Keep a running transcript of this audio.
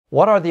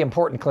What are the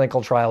important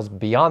clinical trials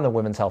beyond the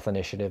Women's Health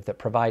Initiative that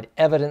provide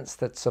evidence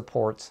that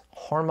supports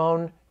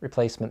hormone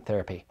replacement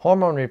therapy?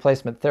 Hormone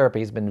replacement therapy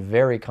has been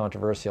very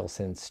controversial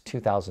since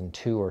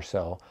 2002 or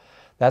so.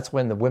 That's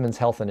when the Women's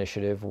Health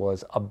Initiative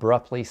was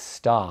abruptly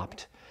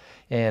stopped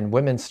and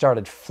women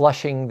started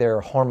flushing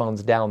their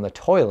hormones down the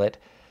toilet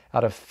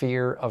out of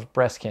fear of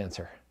breast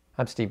cancer.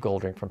 I'm Steve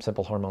Goldring from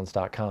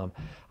simplehormones.com.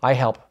 I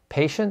help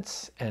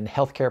patients and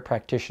healthcare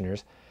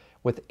practitioners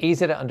with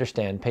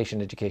easy-to-understand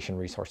patient education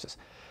resources.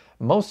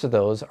 Most of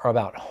those are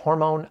about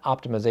hormone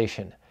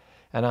optimization,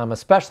 and I'm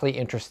especially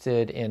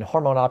interested in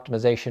hormone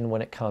optimization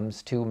when it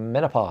comes to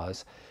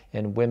menopause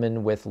in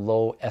women with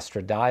low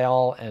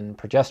estradiol and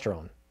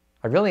progesterone.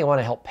 I really want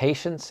to help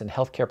patients and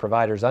healthcare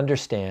providers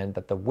understand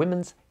that the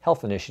Women's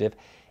Health Initiative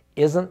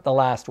isn't the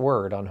last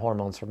word on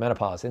hormones for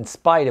menopause, in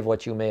spite of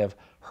what you may have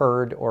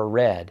heard or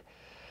read.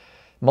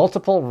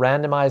 Multiple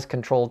randomized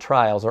controlled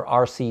trials, or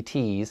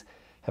RCTs,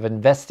 have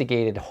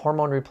investigated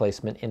hormone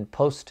replacement in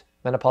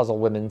postmenopausal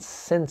women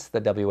since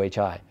the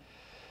WHI.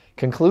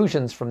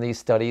 Conclusions from these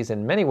studies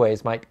in many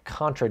ways might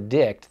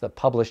contradict the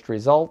published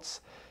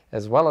results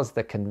as well as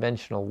the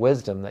conventional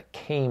wisdom that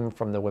came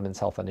from the Women's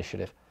Health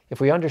Initiative.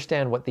 If we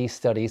understand what these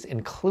studies,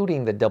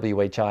 including the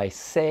WHI,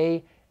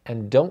 say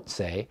and don't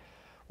say,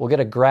 we'll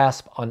get a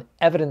grasp on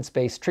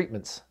evidence-based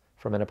treatments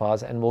for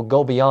menopause, and we'll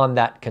go beyond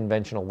that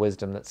conventional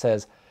wisdom that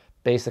says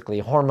basically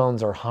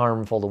hormones are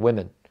harmful to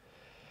women.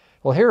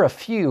 Well, here are a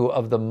few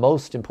of the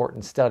most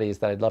important studies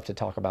that I'd love to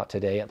talk about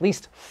today, at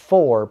least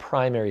 4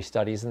 primary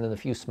studies and then a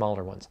few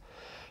smaller ones.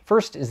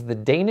 First is the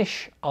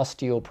Danish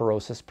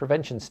Osteoporosis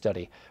Prevention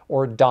Study,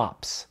 or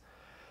DOPS.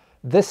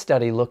 This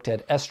study looked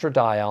at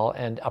estradiol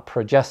and a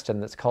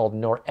progestin that's called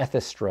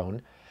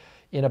norethistron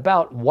in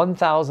about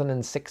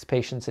 1,006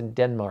 patients in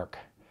Denmark.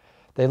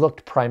 They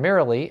looked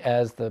primarily,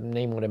 as the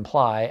name would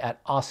imply,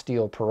 at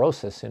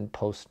osteoporosis in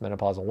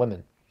postmenopausal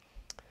women.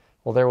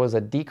 Well, there was a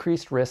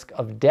decreased risk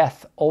of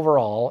death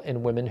overall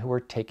in women who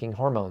were taking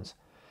hormones.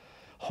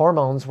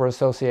 Hormones were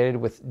associated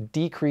with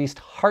decreased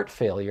heart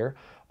failure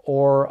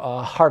or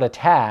a heart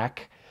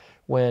attack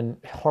when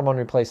hormone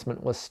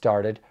replacement was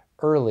started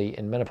early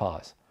in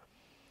menopause.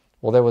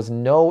 Well, there was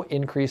no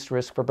increased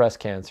risk for breast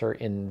cancer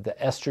in the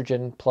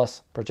estrogen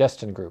plus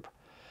progestin group,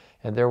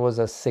 and there was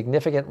a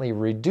significantly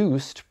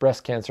reduced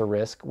breast cancer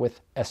risk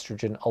with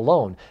estrogen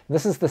alone.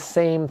 This is the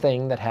same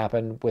thing that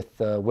happened with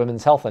the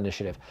Women's Health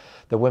Initiative.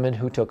 The women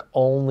who took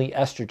only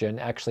estrogen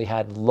actually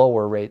had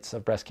lower rates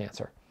of breast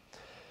cancer.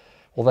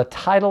 Well, the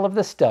title of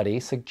the study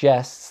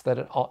suggests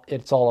that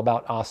it's all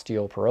about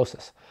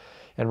osteoporosis,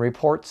 and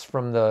reports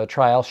from the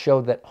trial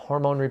showed that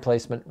hormone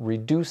replacement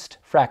reduced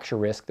fracture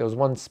risk. There was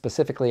one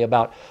specifically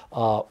about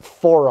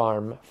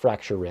forearm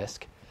fracture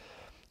risk.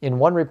 In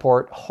one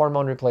report,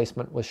 hormone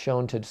replacement was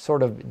shown to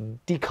sort of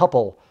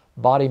decouple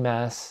body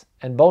mass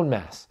and bone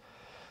mass.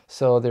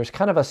 So there's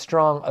kind of a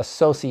strong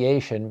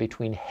association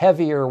between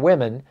heavier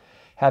women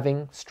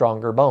having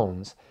stronger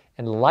bones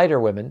and lighter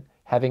women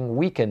having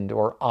weakened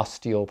or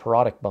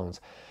osteoporotic bones.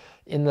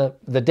 In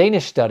the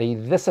Danish study,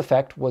 this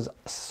effect was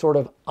sort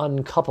of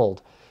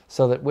uncoupled,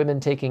 so that women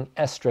taking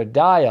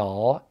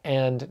estradiol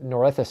and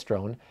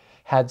norethistron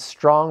had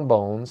strong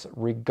bones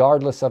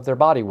regardless of their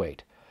body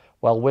weight,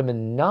 while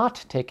women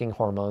not taking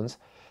hormones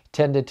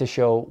tended to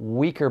show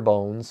weaker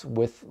bones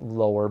with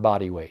lower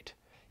body weight.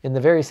 In the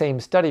very same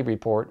study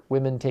report,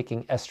 women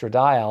taking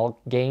estradiol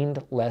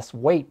gained less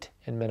weight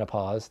in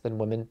menopause than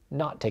women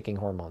not taking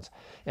hormones,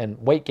 and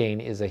weight gain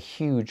is a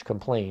huge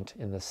complaint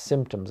in the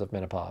symptoms of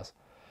menopause.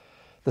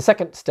 The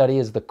second study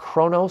is the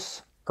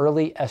Kronos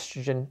Early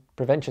Estrogen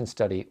Prevention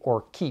Study,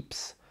 or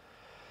KEEPS.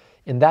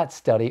 In that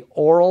study,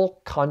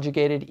 oral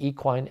conjugated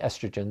equine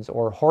estrogens,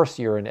 or horse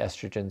urine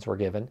estrogens, were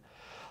given,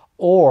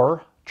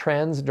 or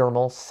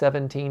transdermal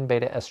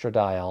 17-beta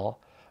estradiol.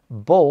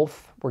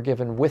 Both were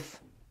given with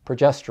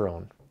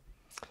progesterone.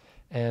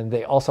 And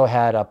they also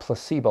had a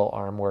placebo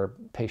arm where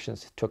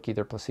patients took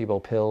either placebo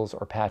pills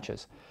or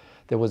patches.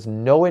 There was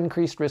no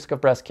increased risk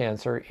of breast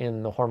cancer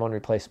in the hormone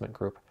replacement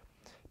group.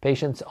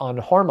 Patients on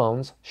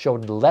hormones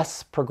showed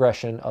less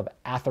progression of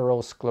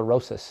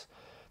atherosclerosis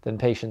than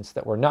patients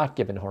that were not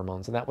given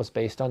hormones, and that was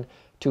based on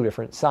 2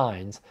 different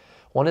signs.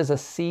 One is a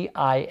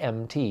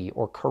CIMT,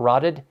 or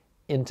carotid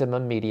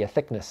intima media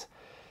thickness.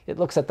 It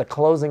looks at the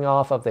closing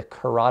off of the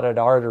carotid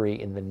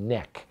artery in the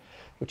neck,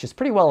 which is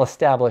pretty well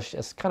established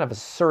as kind of a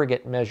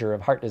surrogate measure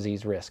of heart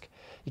disease risk.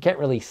 You can't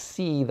really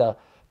see the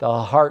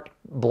heart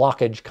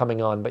blockage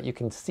coming on, but you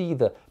can see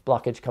the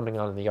blockage coming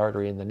on in the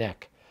artery in the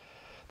neck.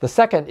 The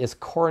second is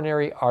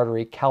coronary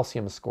artery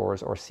calcium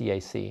scores, or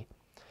CAC.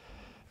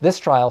 This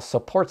trial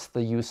supports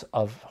the use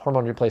of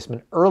hormone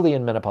replacement early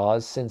in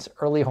menopause, since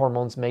early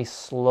hormones may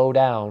slow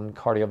down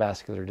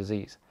cardiovascular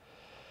disease.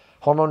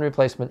 Hormone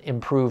replacement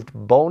improved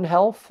bone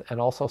health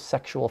and also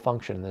sexual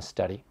function in this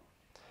study.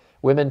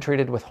 Women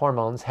treated with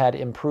hormones had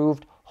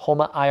improved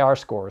HOMA-IR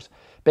scores,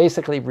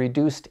 basically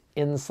reduced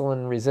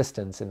insulin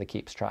resistance in the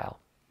KEEPS trial.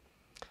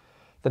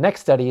 The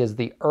next study is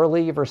the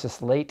Early versus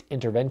Late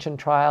Intervention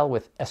trial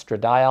with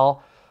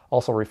estradiol,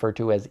 also referred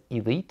to as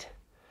ELITE.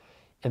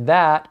 In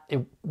that,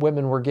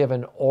 women were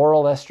given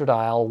oral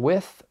estradiol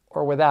with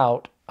or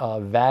without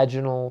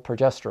vaginal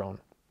progesterone.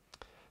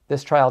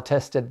 This trial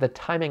tested the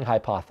timing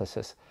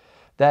hypothesis.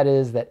 That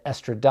is, that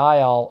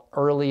estradiol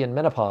early in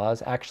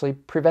menopause actually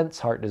prevents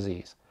heart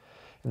disease.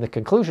 And the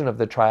conclusion of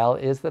the trial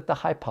is that the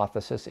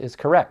hypothesis is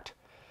correct.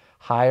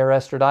 Higher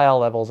estradiol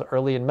levels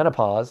early in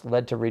menopause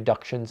led to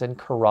reductions in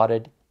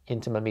carotid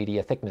intima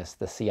media thickness,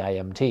 the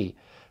CIMT,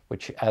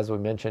 which, as we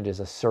mentioned, is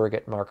a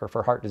surrogate marker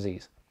for heart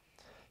disease.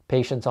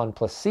 Patients on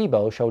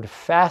placebo showed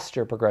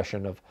faster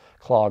progression of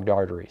clogged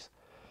arteries.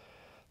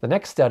 The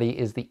next study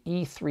is the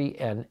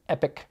E3N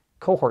EPIC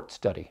Cohort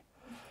study.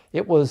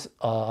 It was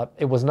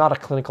not a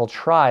clinical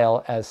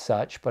trial as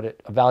such, but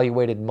it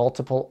evaluated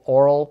multiple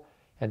oral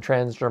and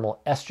transdermal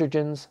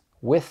estrogens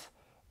with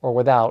or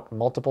without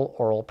multiple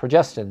oral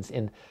progestins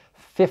in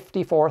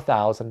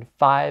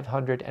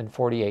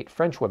 54,548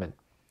 French women.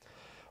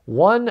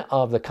 One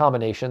of the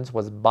combinations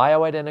was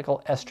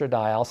bioidentical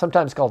estradiol,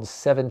 sometimes called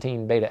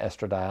 17-beta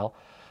estradiol,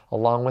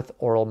 along with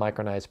oral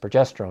micronized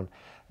progesterone.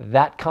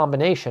 That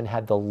combination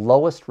had the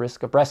lowest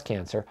risk of breast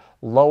cancer,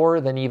 lower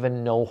than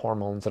even no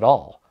hormones at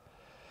all.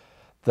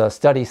 The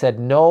study said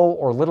no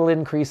or little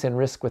increase in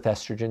risk with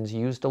estrogens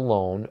used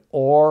alone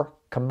or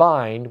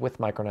combined with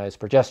micronized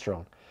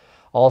progesterone.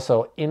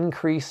 Also,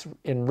 increase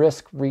in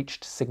risk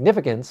reached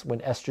significance when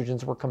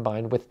estrogens were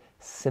combined with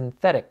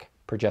synthetic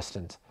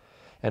progestins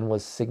and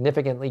was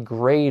significantly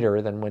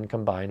greater than when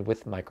combined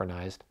with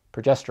micronized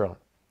progesterone.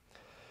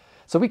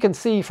 So we can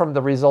see from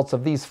the results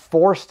of these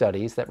 4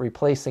 studies that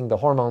replacing the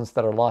hormones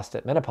that are lost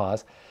at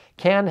menopause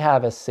can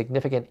have a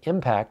significant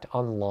impact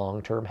on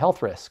long-term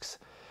health risks.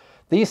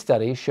 These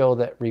studies show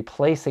that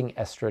replacing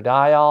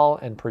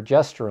estradiol and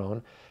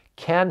progesterone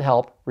can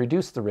help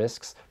reduce the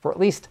risks for at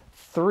least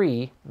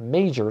 3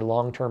 major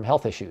long-term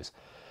health issues.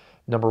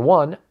 Number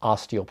 1,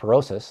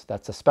 osteoporosis.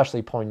 That's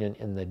especially poignant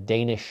in the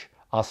Danish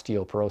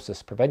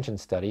osteoporosis prevention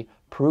study,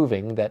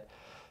 proving that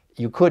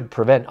you could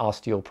prevent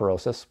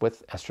osteoporosis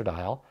with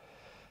estradiol.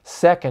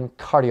 Second,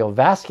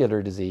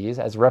 cardiovascular disease,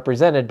 as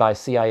represented by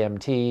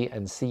CIMT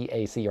and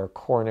CAC, or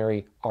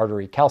coronary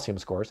artery calcium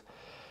scores,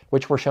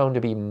 which were shown to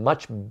be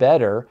much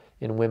better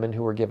in women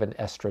who were given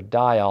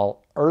estradiol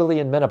early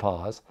in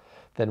menopause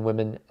than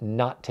women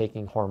not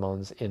taking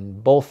hormones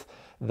in both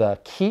the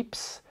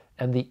KEEPS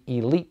and the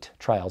ELITE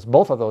trials.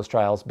 Both of those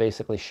trials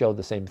basically showed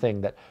the same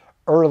thing, that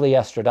early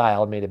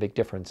estradiol made a big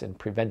difference in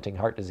preventing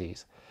heart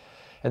disease.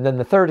 And then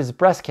the third is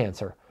breast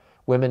cancer.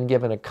 Women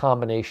given a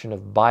combination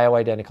of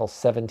bioidentical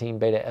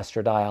 17-beta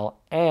estradiol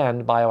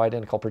and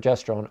bioidentical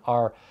progesterone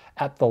are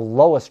at the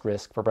lowest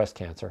risk for breast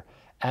cancer,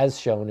 as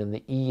shown in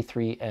the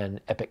E3N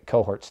EPIC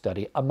Cohort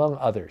study, among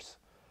others.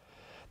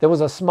 There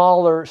was a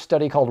smaller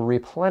study called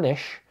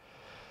REPLENISH.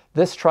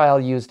 This trial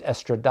used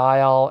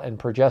estradiol and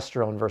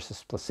progesterone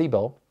versus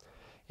placebo.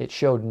 It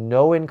showed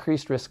no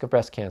increased risk of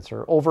breast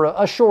cancer over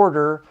a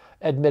shorter,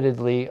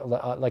 admittedly,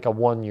 like a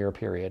 1-year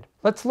period.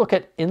 Let's look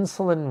at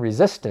insulin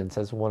resistance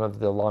as one of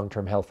the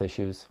long-term health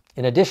issues.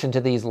 In addition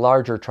to these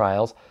larger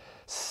trials,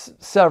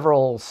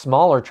 several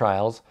smaller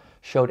trials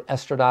showed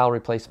estradiol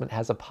replacement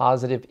has a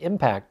positive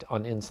impact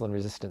on insulin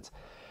resistance.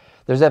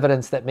 There's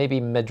evidence that maybe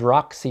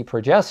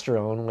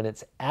medroxyprogesterone, when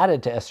it's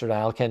added to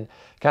estradiol, can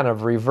kind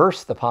of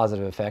reverse the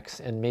positive effects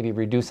and maybe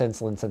reduce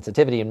insulin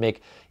sensitivity and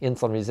make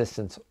insulin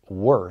resistance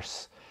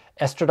worse.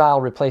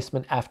 Estradiol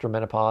replacement after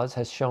menopause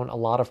has shown a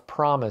lot of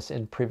promise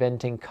in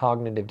preventing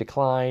cognitive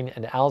decline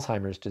and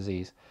Alzheimer's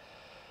disease.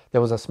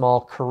 There was a small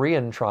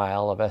Korean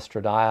trial of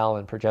estradiol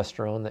and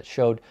progesterone that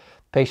showed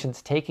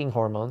patients taking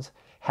hormones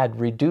had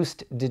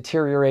reduced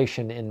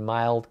deterioration in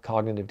mild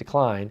cognitive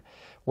decline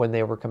when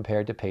they were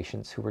compared to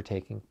patients who were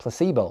taking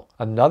placebo.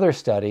 Another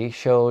study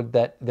showed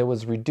that there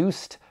was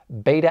reduced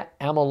beta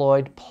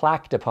amyloid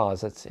plaque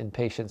deposits in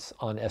patients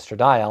on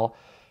estradiol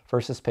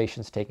versus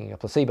patients taking a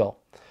placebo.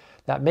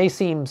 That may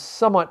seem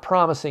somewhat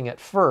promising at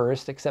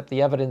first, except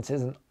the evidence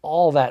isn't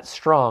all that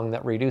strong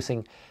that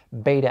reducing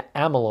beta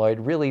amyloid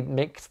really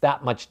makes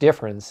that much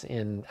difference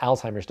in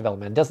Alzheimer's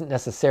development. It doesn't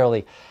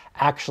necessarily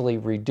actually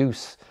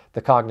reduce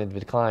the cognitive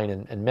decline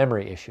and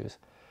memory issues.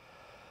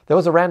 There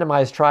was a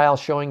randomized trial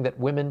showing that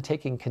women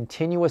taking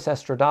continuous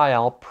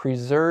estradiol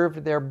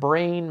preserved their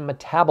brain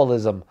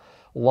metabolism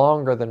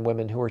longer than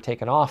women who were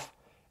taken off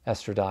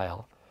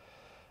estradiol.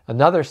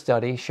 Another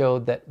study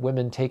showed that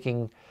women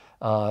taking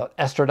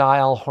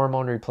estradiol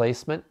hormone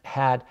replacement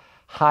had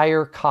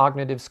higher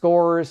cognitive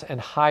scores and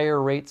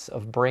higher rates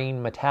of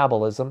brain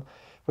metabolism,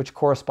 which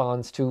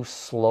corresponds to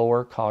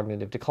slower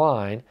cognitive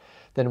decline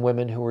than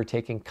women who were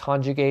taking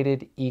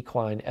conjugated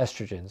equine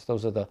estrogens.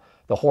 Those are the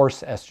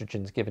horse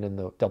estrogens given in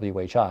the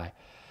WHI.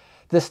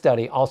 This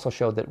study also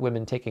showed that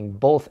women taking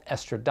both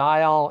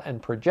estradiol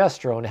and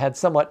progesterone had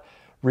somewhat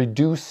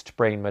reduced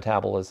brain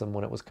metabolism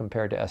when it was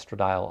compared to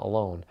estradiol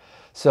alone.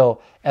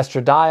 So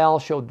estradiol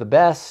showed the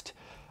best,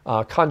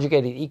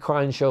 conjugated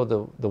equine showed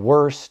the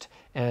worst,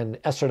 and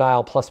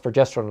estradiol plus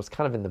progesterone was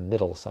kind of in the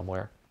middle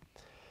somewhere.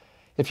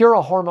 If you're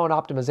a hormone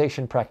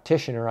optimization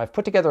practitioner, I've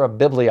put together a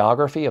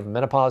bibliography of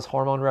menopause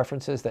hormone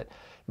references that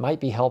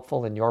might be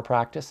helpful in your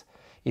practice.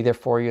 either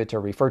for you to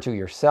refer to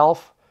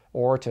yourself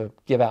or to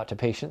give out to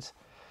patients.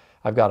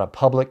 I've got a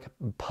public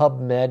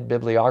PubMed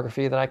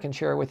bibliography that I can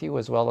share with you,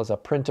 as well as a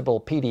printable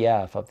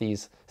PDF of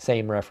these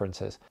same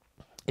references.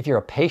 If you're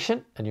a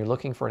patient and you're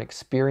looking for an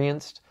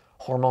experienced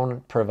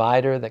hormone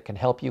provider that can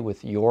help you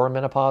with your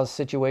menopause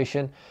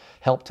situation,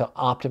 help to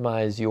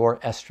optimize your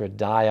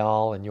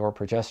estradiol and your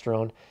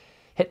progesterone,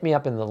 hit me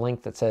up in the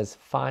link that says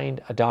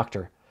Find a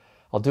Doctor.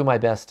 I'll do my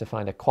best to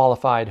find a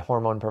qualified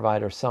hormone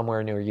provider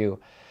somewhere near you.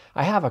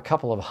 I have a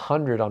couple of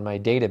hundred on my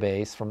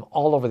database from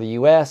all over the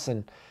US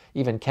and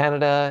even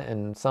Canada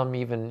and some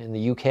even in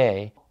the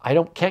UK.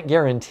 I can't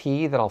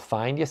guarantee that I'll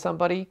find you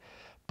somebody,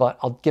 but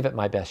I'll give it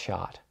my best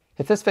shot.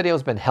 If this video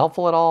has been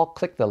helpful at all,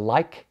 click the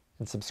like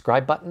and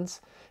subscribe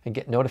buttons and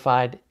get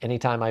notified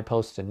anytime I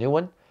post a new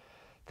one.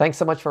 Thanks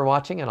so much for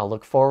watching, and I'll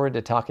look forward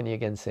to talking to you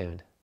again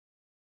soon.